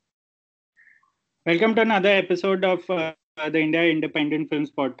Welcome to another episode of the India Independent Films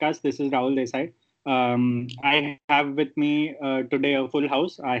Podcast. This is Rahul Desai. I have with me today a full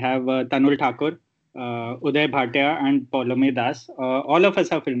house. I have Tanul Thakur, Uday Bhatia, and Paulomi Das. All of us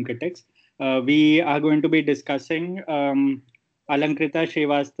are film critics. We are going to be discussing Alankrita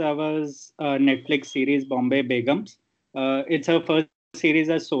Srivastava's Netflix series Bombay Begums. It's her first series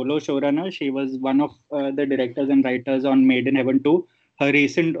as solo showrunner. She was one of the directors and writers on Made in Heaven 2.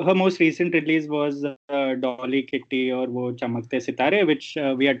 Her most recent release was Dolly Kitty or Wo Chamakte Sitare, which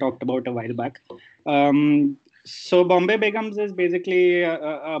we had talked about a while back. So Bombay Begums is basically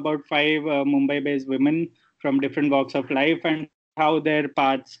about five Mumbai-based women from different walks of life and how their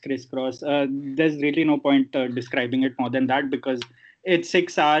paths crisscross. There's really no point describing it more than that because it's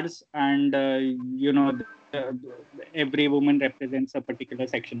 6 hours and every woman represents a particular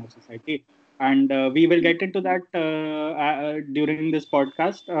section of society, and we will get into that during this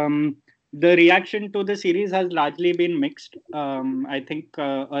podcast. The reaction to the series has largely been mixed. I think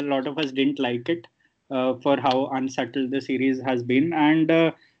a lot of us didn't like it for how unsubtle the series has been, and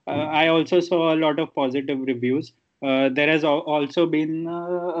I also saw a lot of positive reviews. There has also been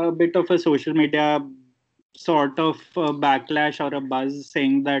a bit of a social media sort of backlash or a buzz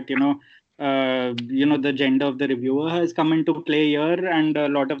saying that the gender of the reviewer has come into play here, and a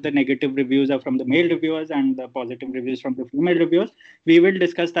lot of the negative reviews are from the male reviewers and the positive reviews from the female reviewers. We will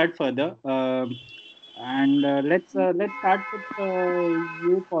discuss that further. And let's start with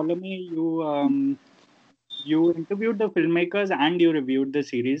you, Follow Me. You interviewed the filmmakers and you reviewed the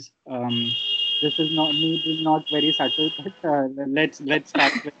series. This is not me being not very subtle, but let's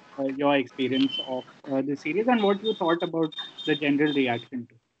start with your experience of the series and what you thought about the general reaction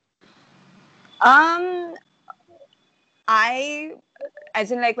to. Um, I,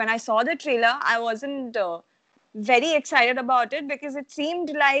 as in, like, when I saw the trailer, I wasn't very excited about it because it seemed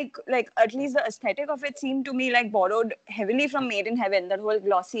like at least the aesthetic of it seemed to me like borrowed heavily from Made in Heaven. That whole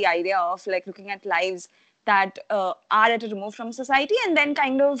glossy idea of like looking at lives that are at a remove from society, and then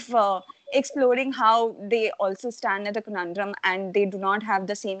kind of exploring how they also stand at a conundrum and they do not have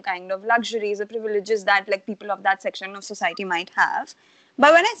the same kind of luxuries or privileges that like people of that section of society might have.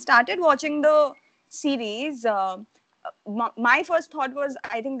 But when I started watching the series, my first thought was,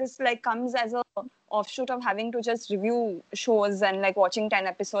 I think this like comes as a offshoot of having to just review shows and like watching 10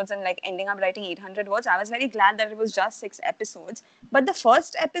 episodes and like ending up writing 800 words. I was very glad that it was just 6 episodes. But the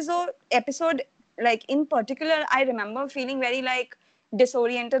first episode, like in particular, I remember feeling very like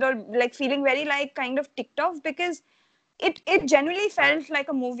disoriented or like feeling very like kind of ticked off because it genuinely felt like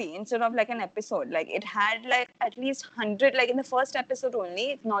a movie instead of like an episode. Like it had like at least 100, like in the first episode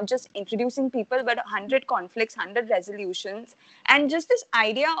only, it's not just introducing people but 100 conflicts, 100 resolutions, and just this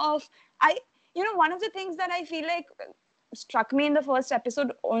idea of, I one of the things that I feel like struck me in the first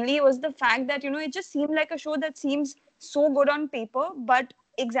episode only was the fact that it just seemed like a show that seems so good on paper but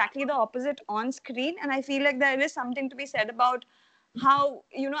exactly the opposite on screen. And I feel like there is something to be said about how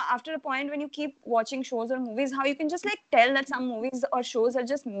after a point when you keep watching shows or movies, how you can just like tell that some movies or shows are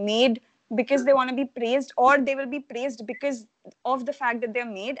just made because they want to be praised, or they will be praised because of the fact that they're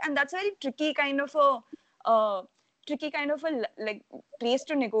made. And that's a very tricky kind of a like place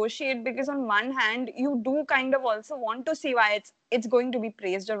to negotiate, because on one hand you do kind of also want to see why it's going to be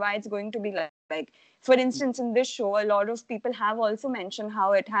praised or why it's going to be like, for instance, in this show a lot of people have also mentioned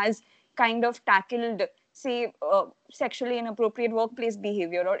how it has kind of tackled, say, sexually inappropriate workplace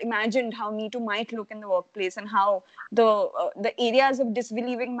behavior, or imagined how Me Too might look in the workplace, and how the areas of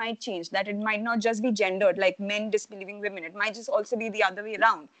disbelieving might change. That it might not just be gendered, like men disbelieving women. It might just also be the other way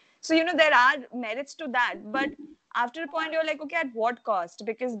around. So there are merits to that, but after a point you're like, okay, at what cost?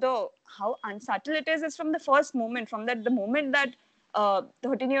 Because the how unsubtle it is from the first moment, from that the moment that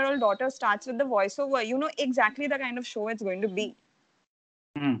 13-year-old daughter starts with the voiceover, you know exactly the kind of show it's going to be.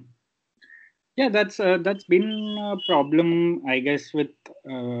 Hmm. Yeah, that's been a problem, I guess, with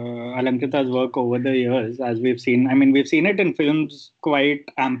Alankrita's work over the years, as we've seen. I mean, we've seen it in films quite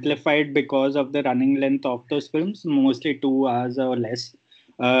amplified because of the running length of those films, mostly 2 hours or less.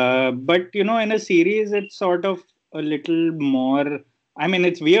 But in a series, it's sort of a little more. I mean,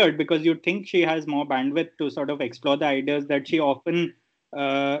 it's weird because you'd think she has more bandwidth to sort of explore the ideas that she often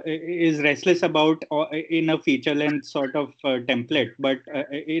is restless about in a feature length sort of template. But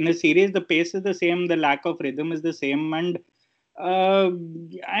in a series, the pace is the same, the lack of rhythm is the same, and uh,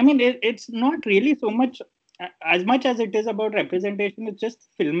 I mean, it's not really so much as much as it is about representation. It's just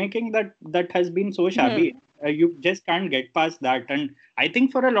filmmaking that has been so shabby. Hmm. You just can't get past that, and I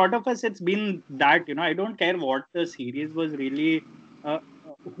think for a lot of us, it's been that. I don't care what the series was really.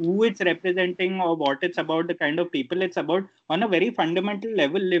 who it's representing or what it's about, the kind of people it's about, on a very fundamental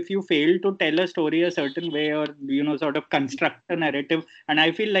level, if you fail to tell a story a certain way, or sort of construct a narrative, and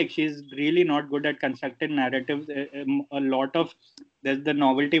I feel like she's really not good at constructing narratives. A lot of the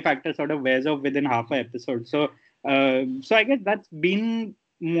novelty factor sort of wears off within half an episode. So I guess that's been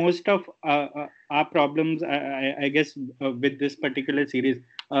most of our problems, I guess, with this particular series.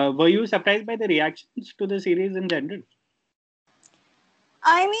 Were you surprised by the reactions to the series in general?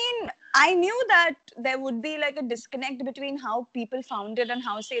 I mean, I knew that there would be like a disconnect between how people found it and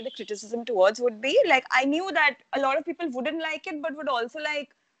how, say, the criticism towards would be. Like, I knew that a lot of people wouldn't like it, but would also like,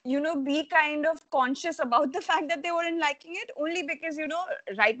 be kind of conscious about the fact that they weren't liking it, only because,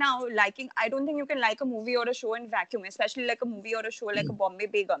 right now, I don't think you can like a movie or a show in vacuum, especially like a movie or a show like a Bombay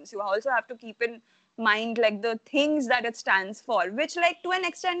Begums. You also have to keep in mind like the things that it stands for, which like to an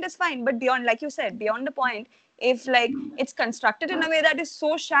extent is fine, but beyond, like you said, beyond the point, if like it's constructed in a way that is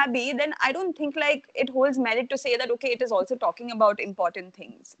so shabby, then I don't think like it holds merit to say that okay, it is also talking about important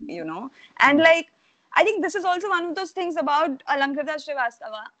things, and like I think this is also one of those things about Alankrita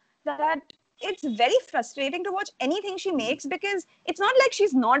Srivastava, that it's very frustrating to watch anything she makes, because it's not like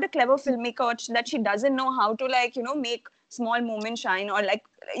she's not a clever filmmaker, or that she doesn't know how to like make small moments shine, or like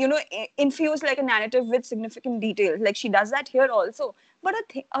infuse like a narrative with significant details. Like she does that here also, but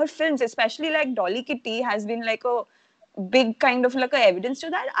her films, especially like Dolly Kitty, has been like a big kind of like a evidence to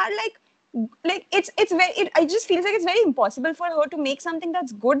that. Are like it's very I just feels like it's very impossible for her to make something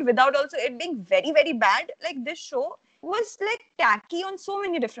that's good without also it being very very bad. Like this show was like tacky on so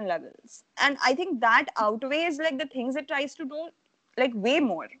many different levels, and I think that outweighs like the things it tries to do like way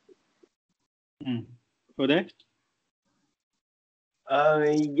more. Uday?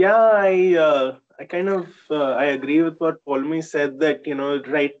 I kind of I agree with what Polmy said, that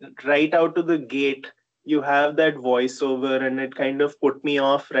right out to the gate you have that voiceover, and it kind of put me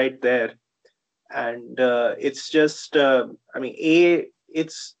off right there. And it's just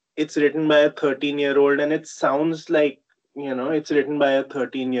it's written by a 13-year-old, and it sounds like it's written by a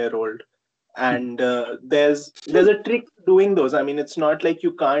 13-year-old. And there's a trick to doing those. I mean, it's not like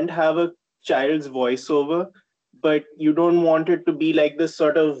you can't have a child's voiceover, but you don't want it to be like this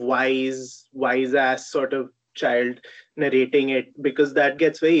sort of wise ass sort of child narrating it, because that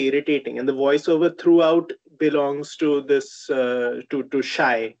gets very irritating. And the voiceover throughout belongs to this to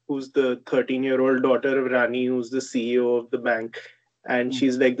Shai, who's the 13-year-old daughter of Rani, who's the CEO of the bank. And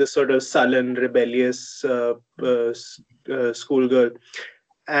she's like this sort of sullen, rebellious schoolgirl.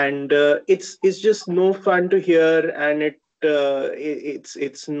 And it's just no fun to hear, and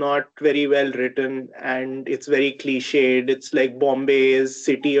it's not very well written, and it's very cliched. It's like Bombay's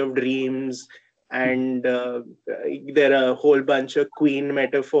city of dreams, and there are a whole bunch of Queen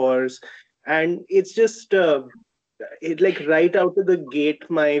metaphors, and it's just it like right out of the gate,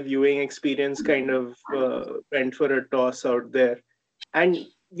 my viewing experience kind of went for a toss out there. And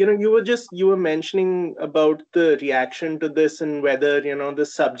you were mentioning about the reaction to this, and whether the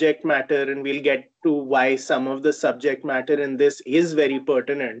subject matter, and we'll get to why some of the subject matter in this is very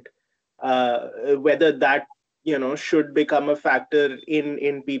pertinent, whether that should become a factor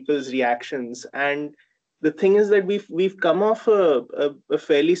in people's reactions. And the thing is that we've come off a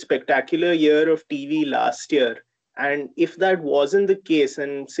fairly spectacular year of TV last year. And if that wasn't the case,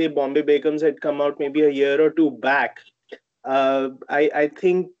 and say Bombay Begums had come out maybe a year or two back, I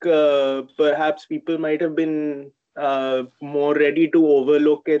think perhaps people might have been more ready to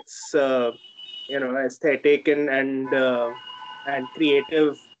overlook its aesthetic and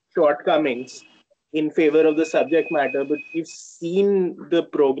creative shortcomings in favor of the subject matter. But we've seen the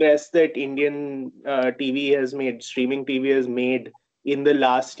progress that Indian TV has made, streaming TV has made in the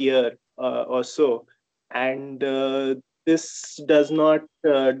last year or so, and this does not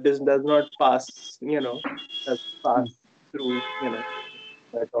pass through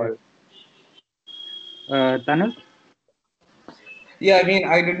at all. Tanul? Yeah, I mean,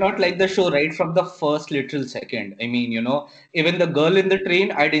 I did not like the show right from the first literal second. I mean, even the girl in the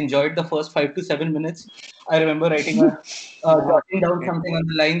train, I'd enjoyed the first 5 to 7 minutes. I remember jotting down something on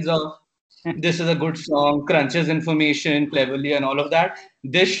the lines of, this is a good song, crunches information cleverly and all of that.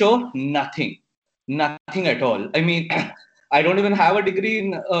 This show, nothing at all. I mean, I don't even have a degree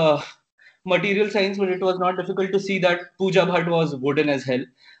in material science, but it was not difficult to see that Pooja Bhatt was wooden as hell.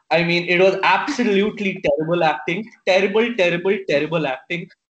 I mean, it was absolutely terrible acting. Terrible acting.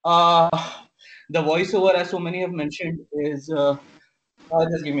 The voiceover, as so many have mentioned, is...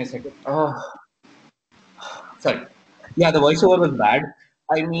 just give me a second. Sorry. Yeah, the voiceover was bad.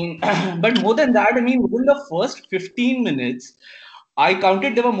 I mean, but more than that, I mean, within the first 15 minutes, I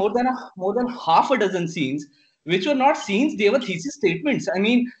counted there were more than half a dozen scenes which were not scenes, they were thesis statements. I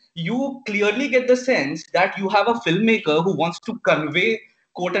mean, you clearly get the sense that you have a filmmaker who wants to convey,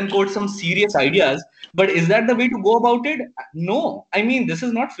 quote unquote, some serious ideas. But is that the way to go about it? No. I mean, this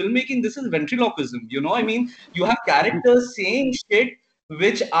is not filmmaking, this is ventriloquism. I mean, you have characters saying shit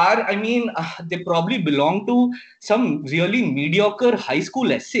which are, I mean, they probably belong to some really mediocre high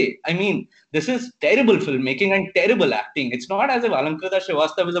school essay. I mean, this is terrible filmmaking and terrible acting. It's not as if Alankrita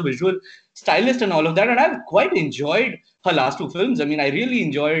Srivastava is a visual stylist and all of that. And I've quite enjoyed her last two films. I mean, I really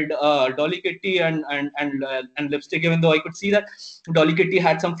enjoyed Dolly Kitty and Lipstick, even though I could see that Dolly Kitty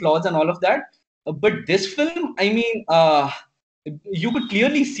had some flaws and all of that. But this film, I mean, you could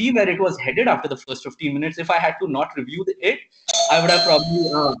clearly see where it was headed after the first 15 minutes. If I had to not review it, I would have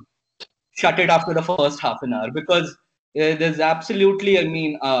probably shut it after the first half an hour, because there's absolutely, I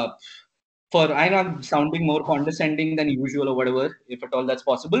mean, I know I'm sounding more condescending than usual or whatever, if at all that's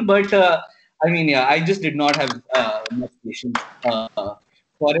possible. But I mean, yeah, I just did not have much patience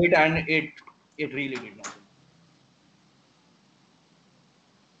for it, and it really did not.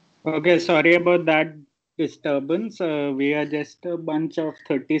 Okay, sorry about that disturbance. We are just a bunch of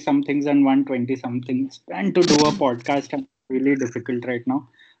 30 somethings and 120 somethings, and to do a podcast is really difficult right now.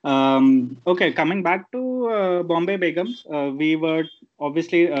 Okay, coming back to Bombay Begums, we were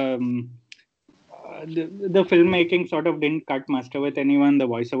obviously the filmmaking sort of didn't cut muster with anyone. The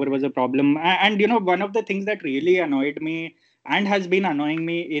voiceover was a problem, and one of the things that really annoyed me and has been annoying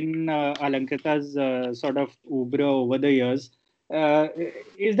me in Alankrita's sort of oeuvre over the years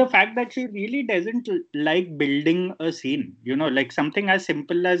is the fact that she really doesn't like building a scene. Like something as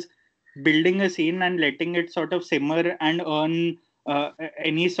simple as building a scene and letting it sort of simmer and earn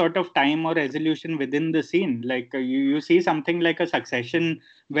any sort of time or resolution within the scene. Like you see something like a Succession,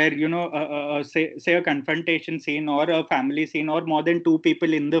 where say a confrontation scene or a family scene or more than two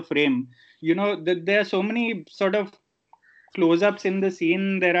people in the frame. There are so many sort of close-ups in the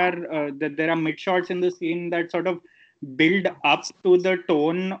scene. There are mid shots in the scene that sort of build up to the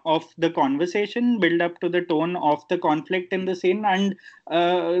tone of the conversation, build up to the tone of the conflict in the scene. And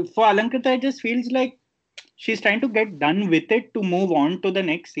for Alankrita, it just feels like she's trying to get done with it to move on to the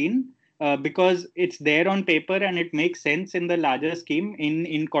next scene, because it's there on paper and it makes sense in the larger scheme,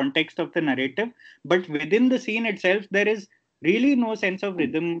 in context of the narrative. But within the scene itself, there is really no sense of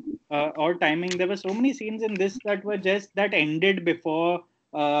rhythm or timing. There were so many scenes in this that ended before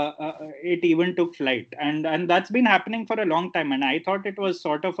it even took flight, and that's been happening for a long time. And I thought it was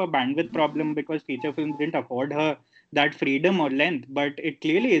sort of a bandwidth problem, because feature films didn't afford her that freedom or length. But it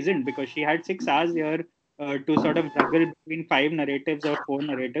clearly isn't, because she had 6 hours here to sort of juggle between five narratives or four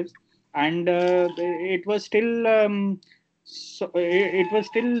narratives, and it was still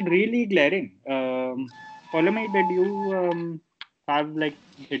really glaring. Follow me.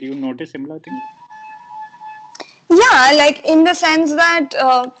 Did you notice similar things? Yeah, like in the sense that there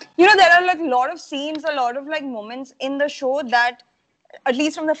are like a lot of scenes, a lot of like moments in the show that, at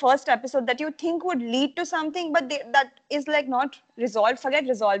least from the first episode, that you think would lead to something, but that is like not resolved. Forget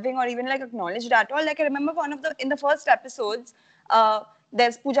resolving or even like acknowledged at all. Like I remember in the first episodes,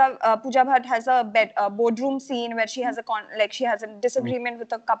 there's Pooja Bhatt has a boardroom scene where she has she has a disagreement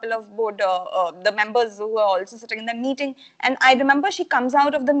with a couple of the members who are also sitting in the meeting. And I remember she comes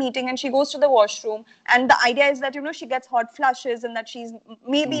out of the meeting and she goes to the washroom, and the idea is that she gets hot flushes and that she's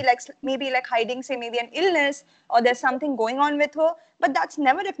maybe like hiding, say, maybe an illness, or there's something going on with her. But that's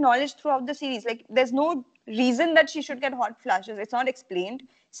never acknowledged throughout the series. Like there's no reason that she should get hot flashes. It's not explained.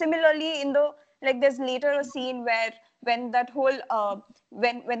 Similarly, there's later a scene where when that whole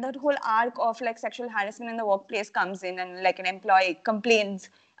when that whole arc of like sexual harassment in the workplace comes in, and like an employee complains,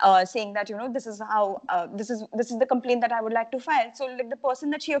 saying that this is how this is the complaint that I would like to file. So like the person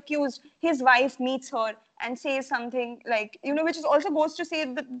that she accused, his wife meets her and says something like, which is also goes to say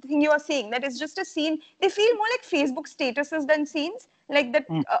the thing you are saying, that it's just a scene. They feel more like Facebook statuses than scenes. Like that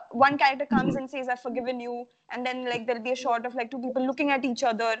one character comes and says, I've forgiven you, and then like there'll be a shot of like two people looking at each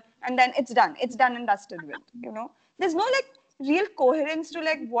other, and then it's done and dusted with. There's no like real coherence to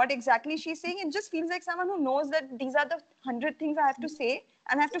like what exactly she's saying. It just feels like someone who knows that these are the 100 things I have to say,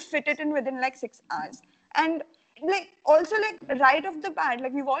 and I have to fit it in within like 6 hours. And like also like right off the bat,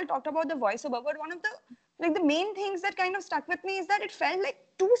 like we've all talked about the voiceover, but one of the main things that kind of stuck with me is that it felt like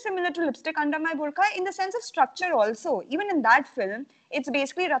too similar to Lipstick Under My Burqa in the sense of structure also. Even in that film, it's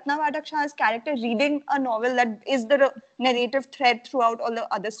basically Ratna Wadak Shah's character reading a novel that is the narrative thread throughout all the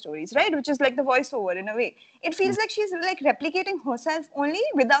other stories, right? Which is like the voiceover in a way. It feels like she's like replicating herself only,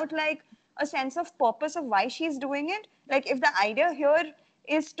 without like a sense of purpose of why she's doing it. Like if the idea here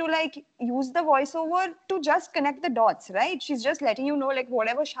is to like use the voiceover to just connect the dots, right? She's just letting you know like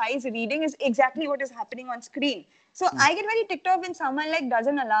whatever Shai is reading is exactly what is happening on screen. So I get very ticked off when someone like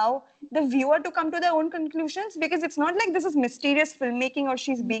doesn't allow the viewer to come to their own conclusions, because it's not like this is mysterious filmmaking or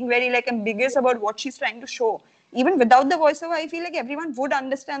she's being very like ambiguous about what she's trying to show. Even without the voiceover, I feel like everyone would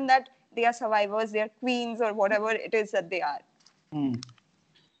understand that they are survivors, they are queens, or whatever it is that they are. Hmm.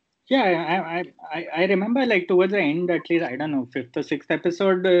 Yeah, I remember like towards the end, at least, I don't know, fifth or sixth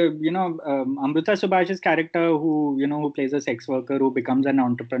episode, Amrita Subhash's character, who plays a sex worker who becomes an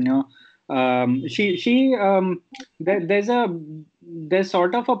entrepreneur. There's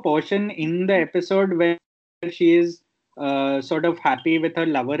sort of a portion in the episode where she is sort of happy with her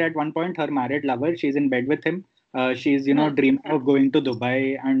lover at one point, her married lover. She's in bed with him. She's dreaming of going to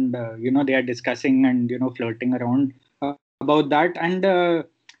Dubai, and they are discussing and flirting around about that, and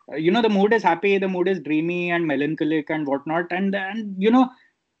the mood is happy, the mood is dreamy and melancholic and whatnot, and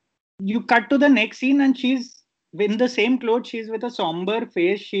you cut to the next scene and she's in the same clothes, she's with a somber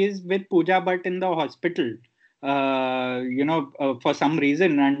face, she's with Pooja Bhatt in the hospital, for some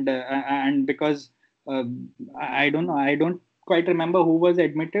reason, and because I don't know, I don't quite remember who was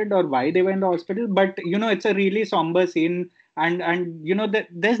admitted or why they were in the hospital, but it's a really somber scene, and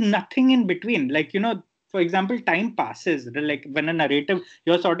there's nothing in between, like for example, time passes. Like when a narrative,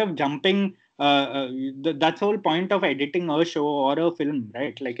 you're sort of jumping. That's the whole point of editing a show or a film,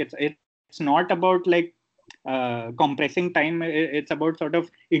 right? Like it's not about like compressing time. It's about sort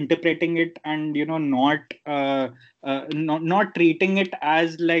of interpreting it, and not treating it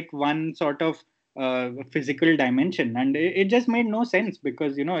as like one sort of physical dimension, and it just made no sense,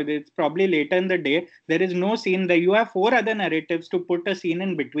 because it's probably later in the day, there is no scene there, you have four other narratives to put a scene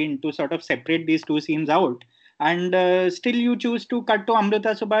in between to sort of separate these two scenes out, and still you choose to cut to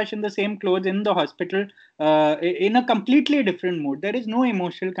Amrita Subhash in the same clothes in the hospital, in a completely different mood. There is no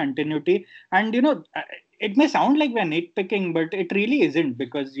emotional continuity, and it may sound like we're nitpicking, but it really isn't,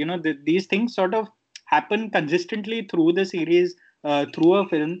 because these things sort of happen consistently through the series, through a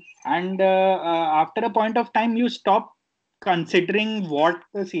film, and after a point of time you stop considering what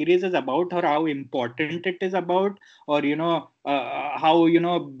the series is about or how important it is about, or how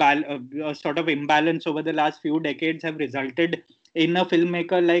a sort of imbalance over the last few decades have resulted in a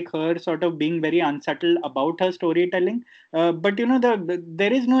filmmaker like her sort of being very unsubtle about her storytelling. But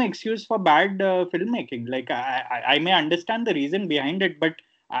there is no excuse for bad filmmaking. Like I may understand the reason behind it, but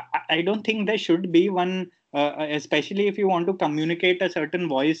I don't think there should be one, especially if you want to communicate a certain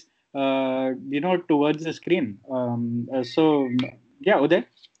voice, towards the screen. So, yeah, Uday.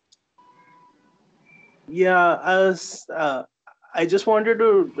 Yeah, I just wanted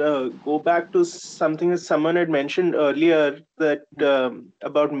to go back to something that someone had mentioned earlier, that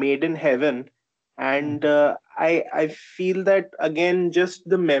about Made in Heaven, and I feel that again, just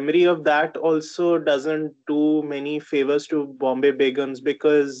the memory of that also doesn't do many favors to Bombay Begums,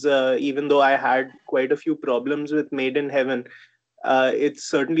 because even though I had quite a few problems with Made in Heaven, it's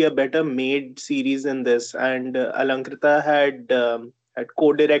certainly a better made series than this. And Alankrita had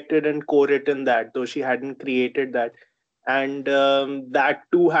co-directed and co-written that, though she hadn't created that. And that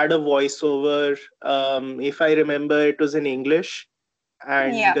too had a voiceover. If I remember, it was in English,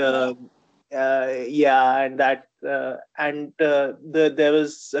 and Yeah. yeah, and that there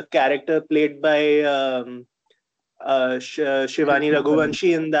was a character played by Shivani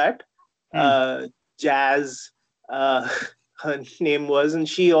Raghuvanshi in that. Hmm. Jazz, uh, her name was, and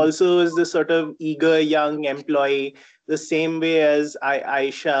she also is the sort of eager young employee, the same way as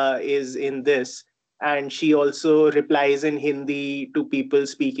Aisha is in this. And she also replies in Hindi to people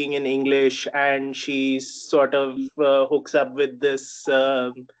speaking in English, and she sort of hooks up with this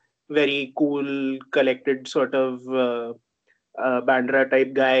very cool, collected sort of Bandra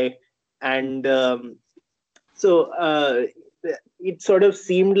type guy. And so it sort of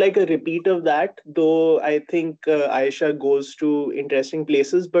seemed like a repeat of that, though I think Aisha goes to interesting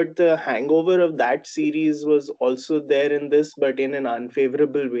places. But the hangover of that series was also there in this, but in an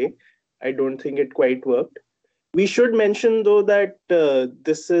unfavorable way. I don't think it quite worked. We should mention, though, that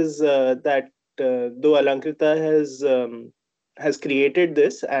this is that though Alankrita has created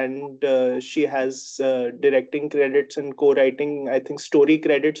this, and she has directing credits and co-writing, I think, story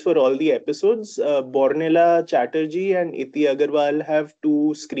credits for all the episodes. Bornila Chatterjee and Iti Agarwal have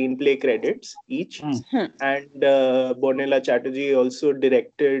 2 screenplay credits each, and Bornila Chatterjee also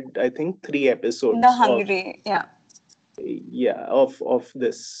directed, I think, 3 episodes The of Hungry, yeah. of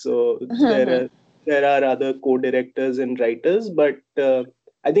this. So there are other co-directors and writers, but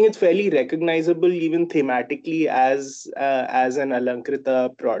I think it's fairly recognizable even thematically as an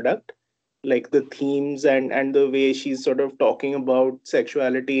Alankrita product. like the themes and the way she's sort of talking about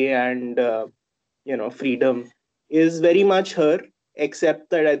sexuality and freedom is very much her, except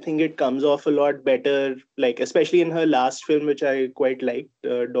that I think it comes off a lot better, like especially in her last film, which I quite liked,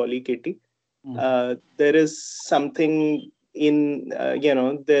 Dolly Kitty. There is something in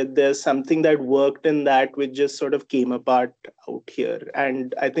there's something that worked in that which just sort of came apart out here,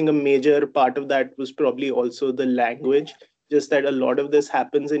 and I think a major part of that was probably also the language, just that a lot of this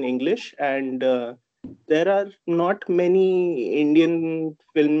happens in English, and there are not many Indian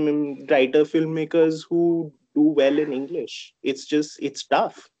filmmakers who do well in English. It's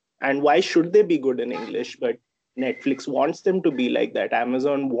tough. And why should they be good in English? But Netflix wants them to be like that.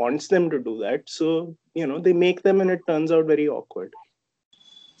 Amazon wants them to do that. So, they make them and it turns out very awkward.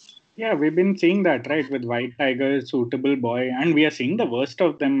 Yeah, we've been seeing that, right, with White Tiger, Suitable Boy, and we are seeing the worst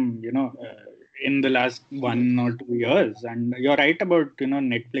of them, in the last 1 or 2 years. And you're right about,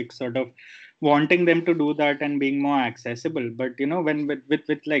 Netflix sort of wanting them to do that and being more accessible. But, when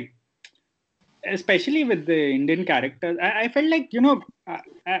with like, especially with the Indian characters, I felt like,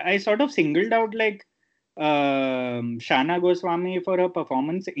 I sort of singled out like Shana Goswami for her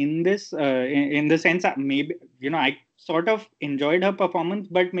performance in this, in the sense that maybe, I sort of enjoyed her performance,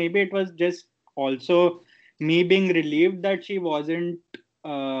 but maybe it was just also me being relieved that she wasn't,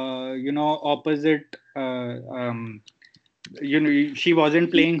 opposite, she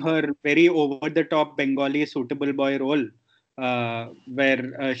wasn't playing her very over the top Bengali suitable boy role,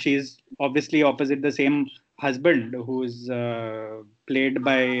 where she's obviously opposite the same husband who's played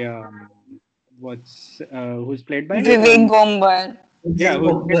by who's played by Vivek Gombar. yeah,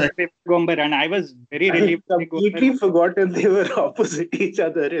 who's played by Vivek Gombar, and I was very I relieved. completely forgotten they were opposite each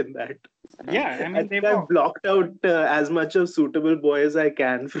other in that. Yeah, I I mean, think I blocked out as much of Suitable Boy as I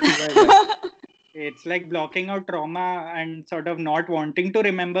can from my mind. it's like blocking out trauma and sort of not wanting to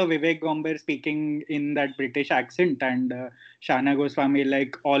remember Vivek Gombar speaking in that British accent, and Shana Goswami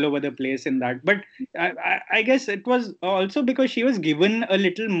like all over the place in that. But I guess it was also because she was given a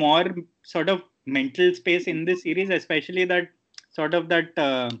little more sort of mental space in this series, especially that sort of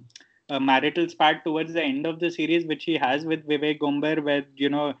that marital spat towards the end of the series, which she has with Vivek Gombar, where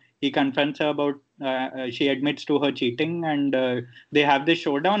he confronts her about she admits to her cheating, and they have this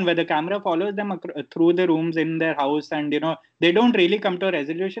showdown where the camera follows them through the rooms in their house, and they don't really come to a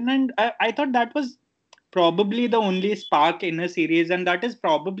resolution. And I thought that was probably the only spark in a series, and that is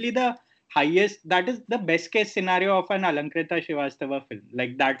probably that is the best case scenario of an Alankrita Srivastava film,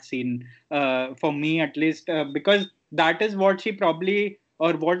 like that scene, for me at least, because that is what she probably,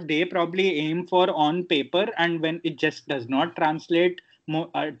 or what they probably aim for on paper, and when it just does not translate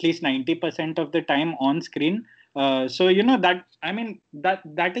at least 90% of the time on screen. So that, I mean,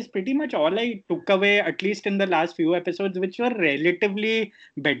 that is pretty much all I took away, at least in the last few episodes, which were relatively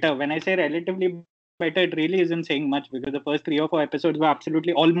better. When I say relatively better, it really isn't saying much, because the first 3 or 4 episodes were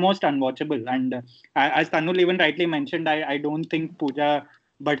absolutely almost unwatchable. And as Tanul even rightly mentioned, I don't think Pooja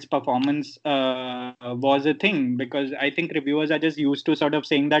Bhatt's performance was a thing, because I think reviewers are just used to sort of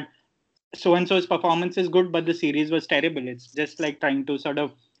saying that so and so's performance is good, but the series was terrible. It's just like trying to sort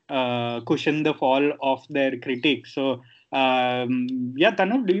of cushion the fall of their critiques. So, yeah,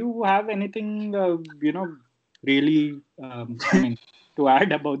 Tanu, do you have anything, really, I mean, to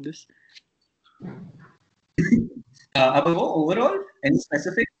add about this? About overall, any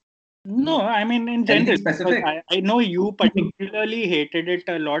specific? No, I mean in general, Anything specific? I know you particularly hated it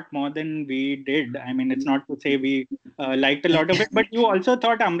a lot more than we did. I mean, it's not to say we liked a lot of it, but you also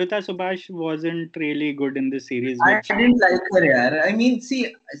thought Amrita Subhash wasn't really good in this series. I didn't like her, yaar. I mean,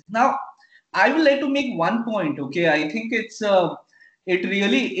 see, now I would like to make one point. Okay, I think it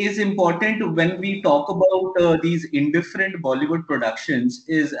really is important when we talk about these indifferent Bollywood productions,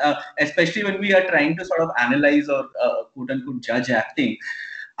 is especially when we are trying to sort of analyze or quote unquote judge acting.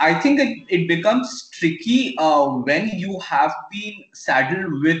 I think it becomes tricky when you have been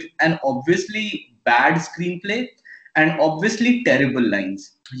saddled with an obviously bad screenplay and obviously terrible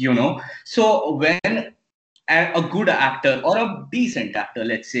lines. So when a good actor or a decent actor,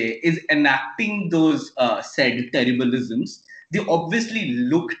 let's say, is enacting those said terribleisms, they obviously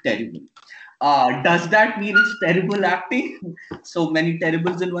look terrible. Does that mean it's terrible acting? So many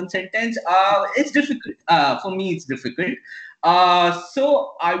terribles in one sentence. It's difficult. For me, it's difficult.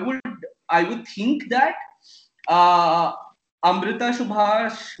 So I would think that uh, Amrita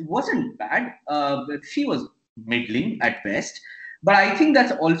Subhash wasn't bad, but she was middling at best. But I think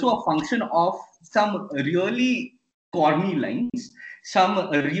that's also a function of some really corny lines, some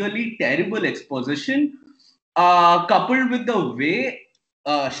really terrible exposition, coupled with the way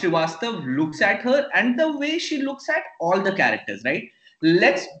Srivastav looks at her and the way she looks at all the characters, right?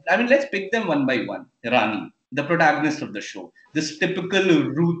 let's pick them one by one. Rani, the protagonist of the show, this typical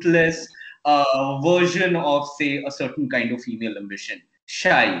ruthless version of, say, a certain kind of female ambition.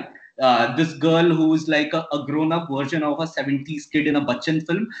 Shy, this girl who's like a grown-up version of a 70s kid in a Bachchan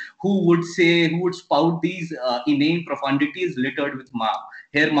film, who would spout these inane profundities littered with ma.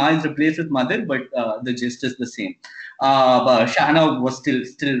 Here, ma is replaced with mother, but the gist is the same. But Shahana was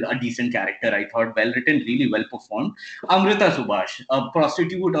still a decent character. I thought, well written, really well performed. Amrita Subhash, a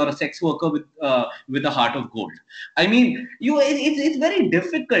prostitute or a sex worker with a heart of gold. I mean, it's very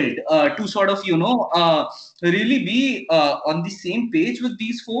difficult to sort of really be on the same page with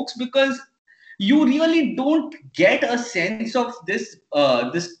these folks, because you really don't get a sense of this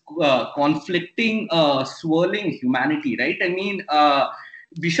conflicting, swirling humanity, right? I mean,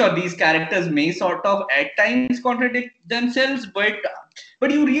 be sure these characters may sort of at times contradict themselves, but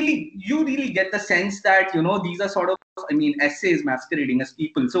you really get the sense that these are sort of, I mean, essays masquerading as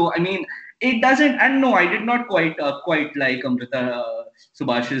people. So I mean, it doesn't. And no, I did not quite like Amrita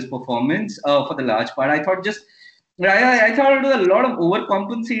Subhash's performance for the large part. I thought just I thought it was a lot of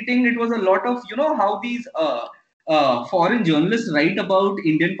overcompensating. It was a lot of how these foreign journalists write about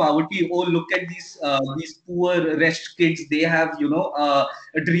Indian poverty. Oh, look at these poor wretched kids. They have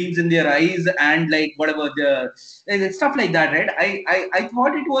dreams in their eyes and like whatever the stuff like that, right? I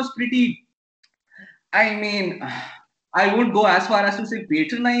thought it was pretty. I mean, I won't go as far as to say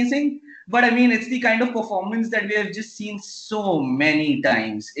patronizing, but I mean, it's the kind of performance that we have just seen so many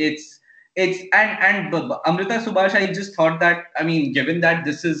times. It's Amrita Subhash, I just thought that, I mean, given that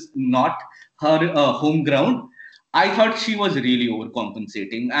this is not her home ground, I thought she was really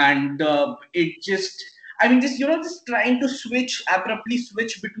overcompensating, and it just. I mean, just trying to abruptly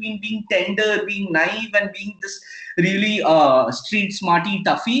switch between being tender, being naive, and being this really street smarty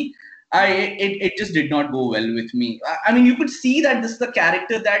toughie. It just did not go well with me. I mean, you could see that this is the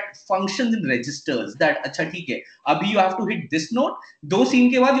character that functions in registers. That acha theek hai. Abhi you have to hit this note. Do scene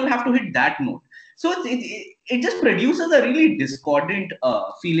ke baad you'll have to hit that note. So it just produces a really discordant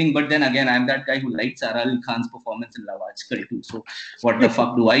feeling. But then again, I'm that guy who liked Sara Ali Khan's performance in Love Aajkal too. So what the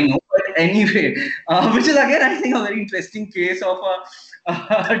fuck do I know? But anyway, which is again, I think, a very interesting case of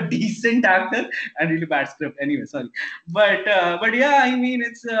a decent actor and really bad script. Anyway, sorry, but yeah, I mean,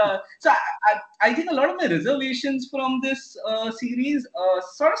 it's I think a lot of my reservations from this series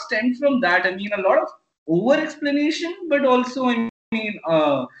sort of stem from that. I mean, a lot of over explanation, but also, I mean,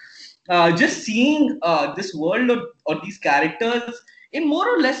 just seeing this world or these characters in more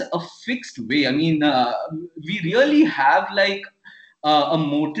or less a fixed way. I mean, we really have like a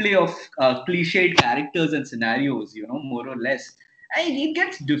motley of cliched characters and scenarios, more or less. And it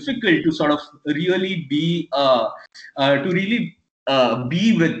gets difficult to sort of really be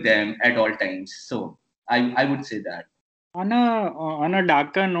with them at all times. So I would say that. On a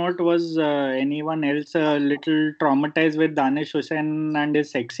darker note, was anyone else a little traumatized with Danish Hussain and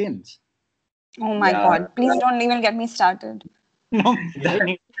his sex scenes? Oh my God! Please don't even get me started. No, I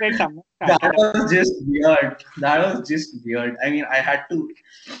need to get someone That started. was just weird. That was just weird. I mean, I had to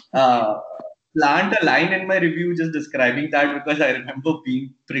plant a line in my review just describing that, because I remember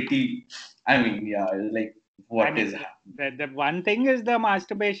being pretty. I mean, yeah, like what is happening? The one thing is the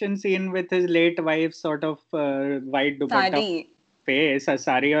masturbation scene with his late wife's sort of white dupatta Sari. face, a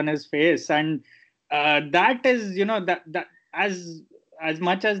sari on his face, and that is, that as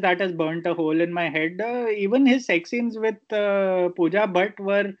much as that has burnt a hole in my head, even his sex scenes with Pooja Bhatt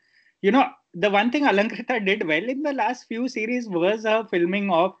were, the one thing Alankrita did well in the last few series was her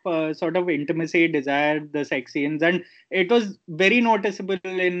filming of sort of intimacy, desire, the sex scenes, and it was very noticeable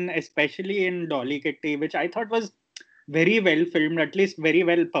especially in Dolly Kitty, which I thought was very well filmed, at least very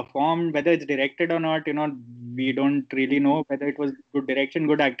well performed. Whether it's directed or not, we don't really know whether it was good direction,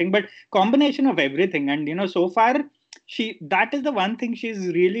 good acting, but combination of everything. And so far, that is the one thing she's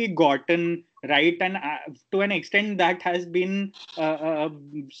really gotten right, and to an extent that has been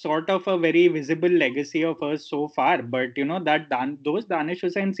sort of a very visible legacy of hers so far. But those Danish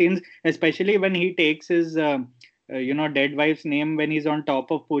Hussain scenes, especially when he takes his dead wife's name when he's on top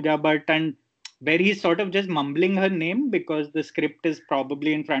of Pooja Bhatt, and where he's sort of just mumbling her name because the script is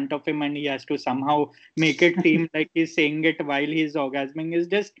probably in front of him and he has to somehow make it seem like he's saying it while he's orgasming, is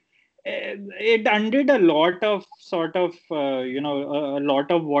just it undid a lot of sort of a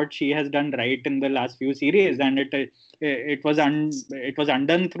lot of what she has done right in the last few series, and it was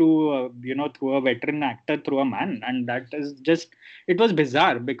undone through through a veteran actor, through a man, and that is just, it was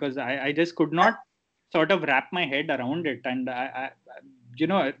bizarre because I just could not sort of wrap my head around it, and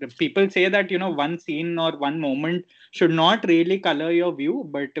the people say that one scene or one moment should not really color your view,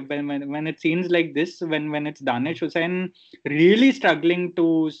 but when it seems like this, when it's Danish Hussain really struggling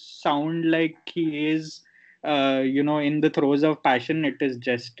to sound like he is in the throes of passion, it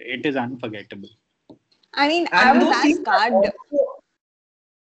is unforgettable. I mean, I And was those as scenes are scarred. also...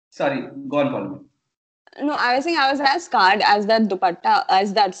 Sorry, go on, Pallavi. No, I was saying I was as scarred as that dupatta,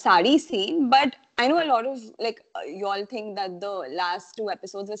 as that sari scene. But I know a lot of you all think that the last two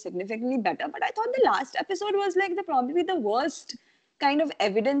episodes were significantly better. But I thought the last episode was like probably the worst kind of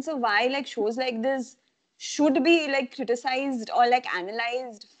evidence of why shows like this should be criticized or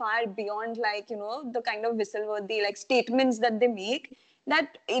analyzed far beyond the kind of whistle-worthy statements that they make.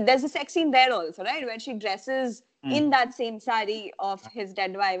 That there's a sex scene there also, right, where she dresses in that same sari of his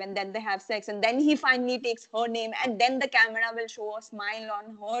dead wife, and then they have sex, and then he finally takes her name, and then the camera will show a smile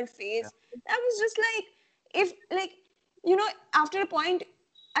on her face. That was just if after a point,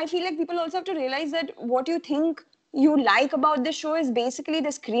 I feel like people also have to realize that what you think you like about the show is basically the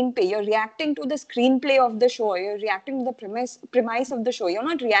screenplay. You're reacting to the screenplay of the show. You're reacting to the premise of the show. You're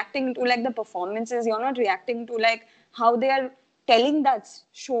not reacting to the performances. You're not reacting to how they are telling that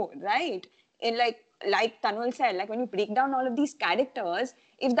show, right? In like Tanul said, when you break down all of these characters,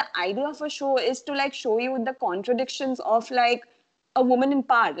 if the idea of a show is to show you the contradictions of a woman in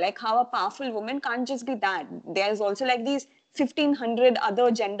power, how a powerful woman can't just be that. There's also these 1500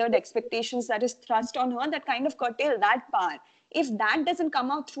 other gendered expectations that is thrust on her that kind of curtail that power. If that doesn't come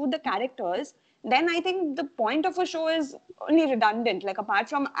out through the characters, then I think the point of a show is only redundant. Apart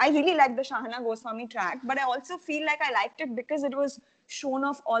from, I really like the Shahana Goswami track, but I also feel like I liked it because it was shown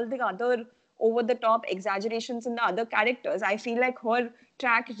off all the other over the top exaggerations in the other characters. I feel like her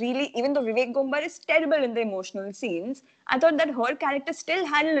track really, even though Vivek Gombar is terrible in the emotional scenes, I thought that her character still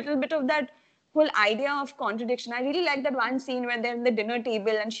had a little bit of that whole idea of contradiction. I really like that one scene where they're in the dinner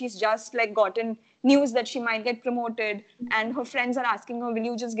table and she's just gotten news that she might get promoted, and her friends are asking her, will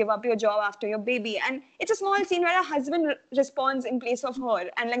you just give up your job after your baby? And it's a small scene where her husband responds in place of her,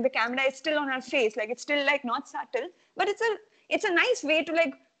 and the camera is still on her face, it's still not subtle, but it's a nice way to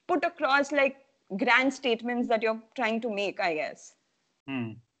put across grand statements that you're trying to make, I guess.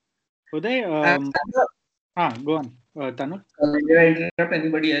 Uday, And go on, Tanur. did I interrupt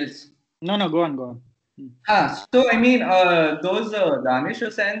anybody else? No, go on. So I mean, those Danish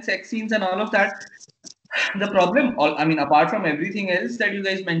Hussain sex scenes and all of that. The problem, apart from everything else that you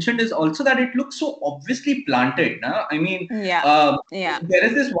guys mentioned, is also that it looks so obviously planted. Nah? I mean, yeah. There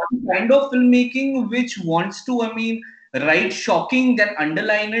is this one kind of filmmaking which wants to, write shocking, then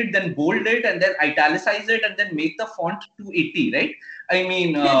underline it, then bold it, and then italicize it, and then make the font 280, right? I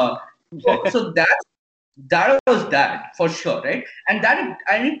mean, so that was that for sure, right? And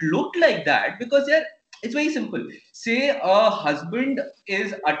it looked like that because it's very simple. Say a husband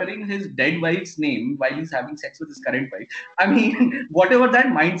is uttering his dead wife's name while he's having sex with his current wife. I mean, whatever that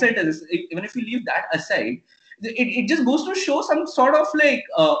mindset is, even if you leave that aside, it just goes to show some sort of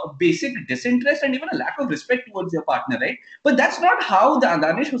basic disinterest and even a lack of respect towards your partner, right? But that's not how the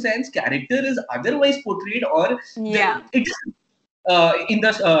Danish Hussain's character is otherwise portrayed, or it just in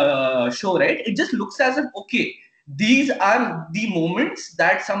the show, right? It just looks as if, okay, these are the moments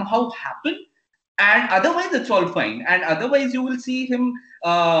that somehow happen, and otherwise it's all fine. And otherwise you will see him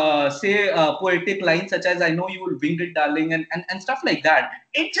say poetic lines such as, I know you will wing it, darling, and stuff like that.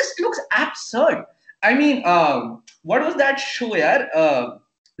 It just looks absurd. I mean, what was that show,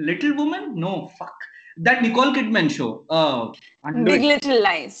 Little Woman? No, fuck. That Nicole Kidman show. Big Little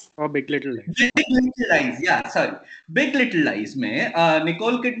Lies. Oh, Big Little Lies. Big Little Lies, yeah, sorry. Big Little Lies mein,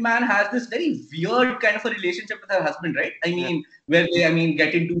 Nicole Kidman has this very weird kind of a relationship with her husband, right? I mean, where they,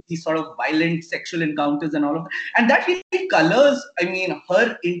 get into these sort of violent sexual encounters and all of that. And that really colors,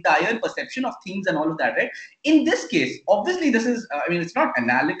 her entire perception of things and all of that, right? In this case, obviously, this is, it's not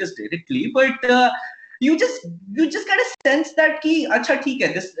analogous directly, but you just get a sense that ki, acha, theek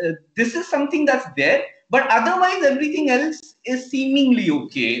hai, this is something that's there, but otherwise everything else is seemingly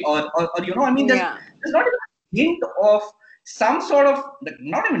okay, or there's not even a hint of some sort of,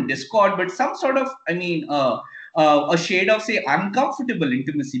 not even discord, but some sort of, a shade of, say, uncomfortable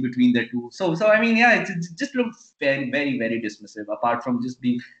intimacy between the two. So it just looks very, very, very dismissive, apart from just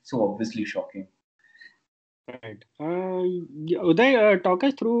being so obviously shocking. Right. Uday, talk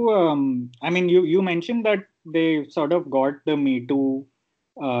us through. You mentioned that they sort of got the Me Too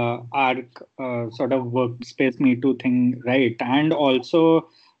arc, sort of workspace Me Too thing, right? And also,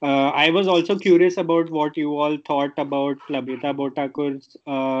 I was also curious about what you all thought about Labita Botakur's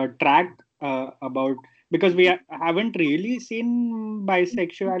track about because we haven't really seen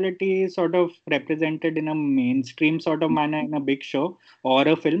bisexuality sort of represented in a mainstream sort of manner in a big show or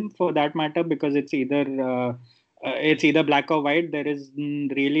a film for that matter, because it's either black or white. There is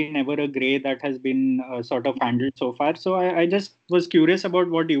really never a gray that has been sort of handled so far. So I just was curious about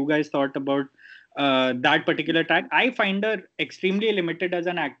what you guys thought about that particular track. I find her extremely limited as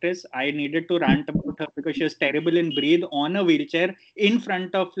an actress. I needed to rant about her because she was terrible in Breathe on a wheelchair in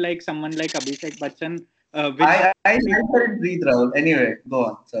front of like someone like Abhishek Bachchan, which I couldn't breathe, Rahul. Anyway, go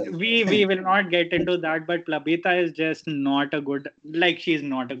on. Sorry. we will not get into that. But Plabita is just not a good, like she's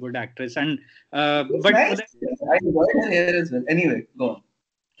not a good actress. And It's but nice. I enjoyed her here as well. Anyway, go on.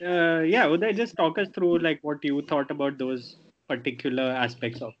 yeah, Uday, just talk us through like what you thought about those particular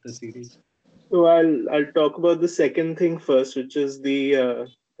aspects of the series. So I'll talk about the second thing first, which is the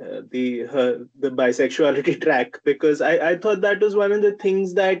bisexuality track, because I thought that was one of the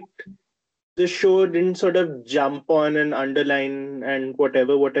things that the show didn't sort of jump on and underline and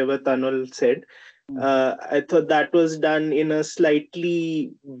whatever Tanul said. I thought that was done in a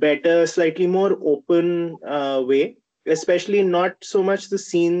slightly better, slightly more open way, especially not so much the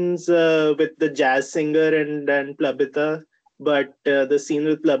scenes with the jazz singer and Plabita, but the scene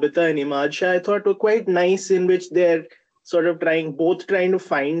with Plabita and Imad Shah, I thought were quite nice, in which they're sort of both trying to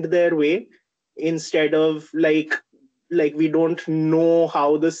find their way, instead of like we don't know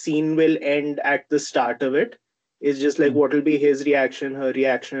how the scene will end at the start of it. It's just like what will be his reaction, her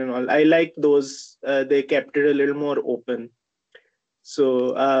reaction, and all. I like those. They kept it a little more open.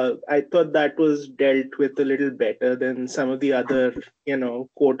 So I thought that was dealt with a little better than some of the other,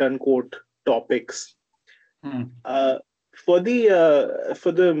 quote unquote topics. For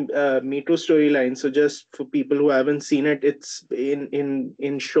the Me Too storyline, so just for people who haven't seen it, it's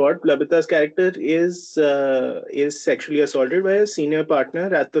in short, Plabita's character is sexually assaulted by a senior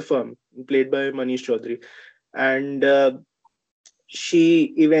partner at the firm, played by Manish Chaudhary, and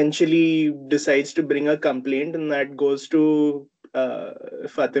she eventually decides to bring a complaint, and that goes to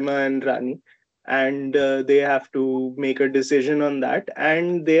Fatima and Rani, and they have to make a decision on that,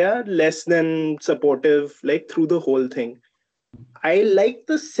 and they are less than supportive like through the whole thing. I like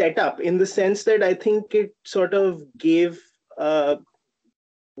the setup in the sense that I think it sort of gave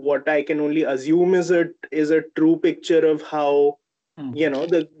what I can only assume is a true picture of how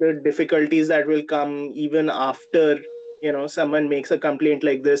the difficulties that will come even after someone makes a complaint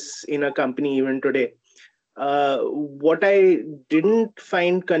like this in a company even today. What I didn't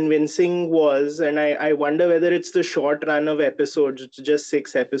find convincing was, and I wonder whether it's the short run of episodes, it's just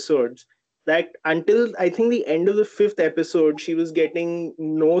 6 episodes, that until I think the end of the 5th episode, she was getting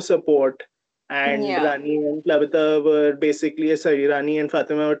no support. And Yeah. Rani and Plavita were basically, sorry, Rani and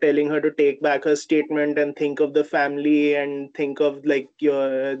Fatima were telling her to take back her statement and think of the family and think of like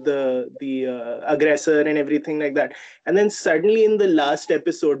the aggressor and everything like that. And then suddenly in the last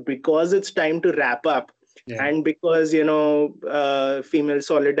episode, because it's time to wrap up, and because female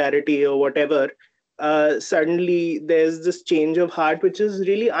solidarity or whatever, suddenly there's this change of heart which is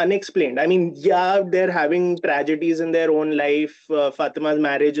really unexplained. I mean, yeah, they're having tragedies in their own life. Fatima's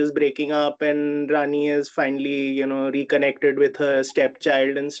marriage is breaking up and Rani is finally reconnected with her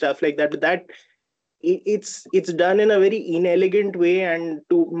stepchild and stuff like that, but that it's done in a very inelegant way, and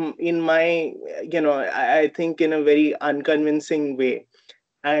in my I think in a very unconvincing way.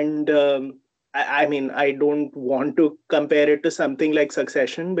 And I mean, I don't want to compare it to something like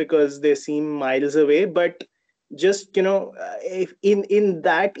Succession because they seem miles away, but just if in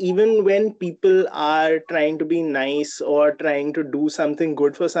that, even when people are trying to be nice or trying to do something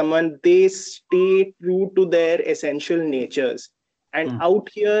good for someone, they stay true to their essential natures. And out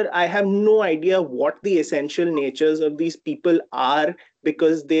here, I have no idea what the essential natures of these people are,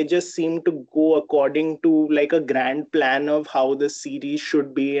 because they just seem to go according to like a grand plan of how the series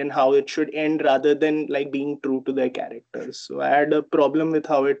should be and how it should end, rather than like being true to their characters. So I had a problem with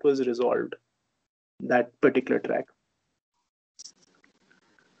how it was resolved, that particular track.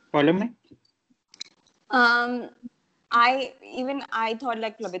 Follow me? I thought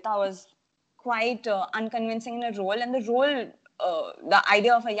like Plabita was quite unconvincing in a role, and the role, the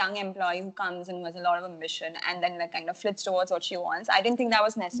idea of a young employee who comes and has a lot of ambition and then like kind of flits towards what she wants, I didn't think that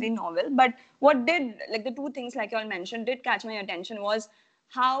was necessarily novel. But what did, like the 2 things like you all mentioned did catch my attention was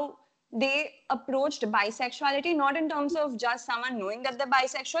how they approached bisexuality, not in terms of just someone knowing that they're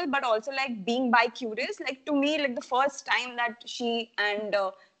bisexual, but also like being bi-curious. Like to me, like the first time that she and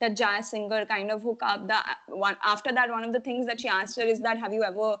the jazz singer kind of hook up, after that, one of the things that she asked her is that have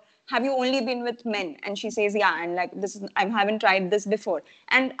you only been with men? And she says, yeah, and like I haven't tried this before.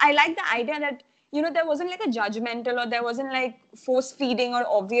 And I like the idea that there wasn't like a judgmental, or there wasn't like force feeding or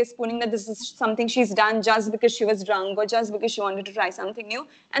obvious putting that this is something she's done just because she was drunk or just because she wanted to try something new.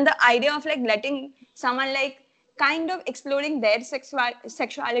 And the idea of like letting someone like kind of exploring their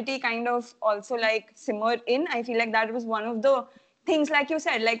sexuality kind of also like simmer in, I feel like that was one of the things, like you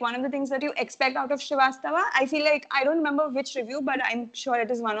said, like one of the things that you expect out of Shrivastava. I feel like, I don't remember which review, but I'm sure it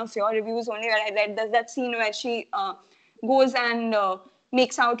is one of your reviews only, where I read that scene where she goes and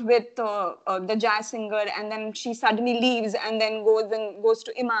makes out with the jazz singer, and then she suddenly leaves and then goes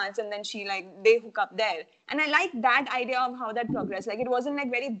to Imad's, and then they hook up there. And I like that idea of how that progressed. Like, it wasn't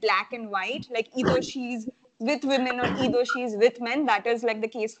like very black and white, like either she's with women or either she's with men. That is like the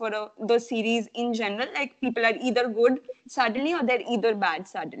case for the series in general. Like, people are either good suddenly or they're either bad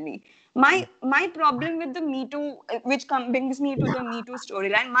suddenly. My problem with the Me Too, which brings me to the Me Too